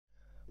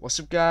What's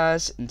up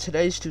guys, in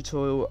today's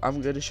tutorial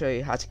I'm going to show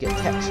you how to get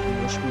text on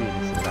your screen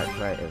in FORTNITE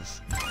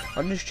Creative.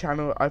 On this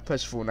channel I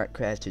post FORTNITE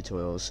Creative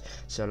tutorials,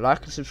 so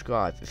like and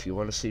subscribe if you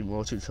want to see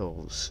more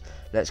tutorials.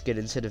 Let's get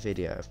into the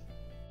video.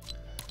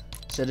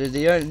 So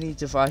the only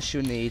device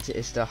you'll need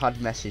is the HUD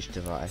message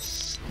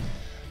device.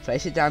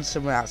 Place it down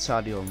somewhere outside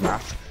of your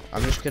map.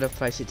 I'm just going to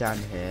place it down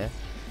here,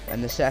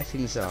 and the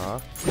settings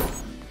are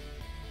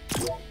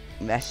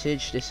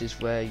message. This is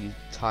where you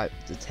type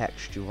the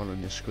text you want on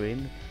your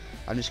screen.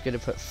 I'm just going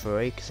to put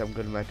 3 because I'm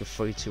going to make a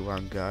 3, 2,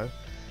 1 go.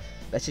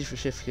 Message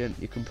recipient,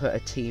 you can put a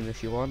team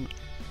if you want.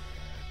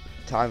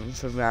 Time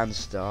from round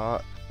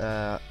start,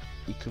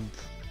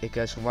 it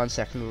goes from 1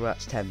 second, well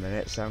that's 10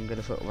 minutes, so I'm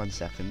going to put 1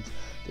 second.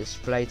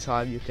 Display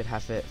time, you can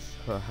have it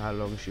for how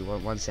long as you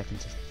want, 1 second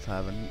to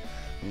permanent.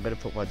 I'm going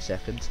to put 1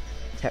 second.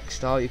 Text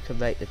style, you can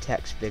make the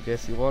text bigger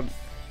if you want,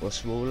 or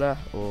smaller,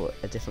 or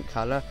a different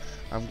colour.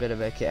 I'm going to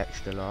make it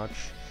extra large.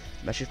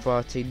 Message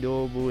priority,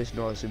 normal is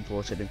not as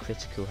important, and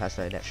critical has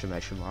an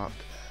exclamation mark.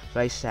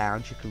 Play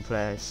sound, you can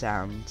play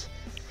sound.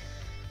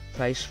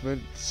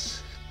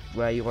 Placement,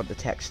 where you want the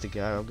text to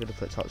go, I'm going to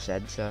put top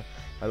center.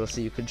 And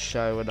also you can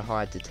show and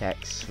hide the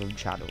text from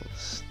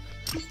channels.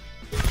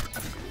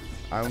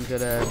 I'm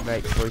going to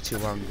make 3, 2,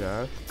 1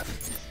 go.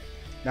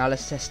 Now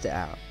let's test it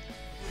out.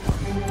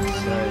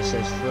 So it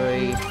says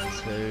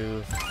 3,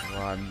 2,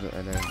 1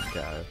 and then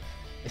go.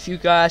 If you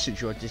guys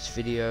enjoyed this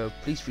video,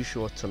 please be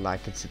sure to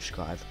like and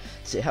subscribe,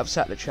 so it helps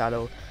out the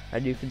channel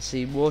and you can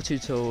see more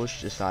tutorials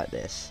just like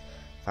this.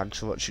 Thanks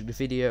for watching the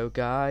video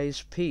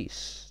guys,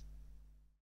 peace.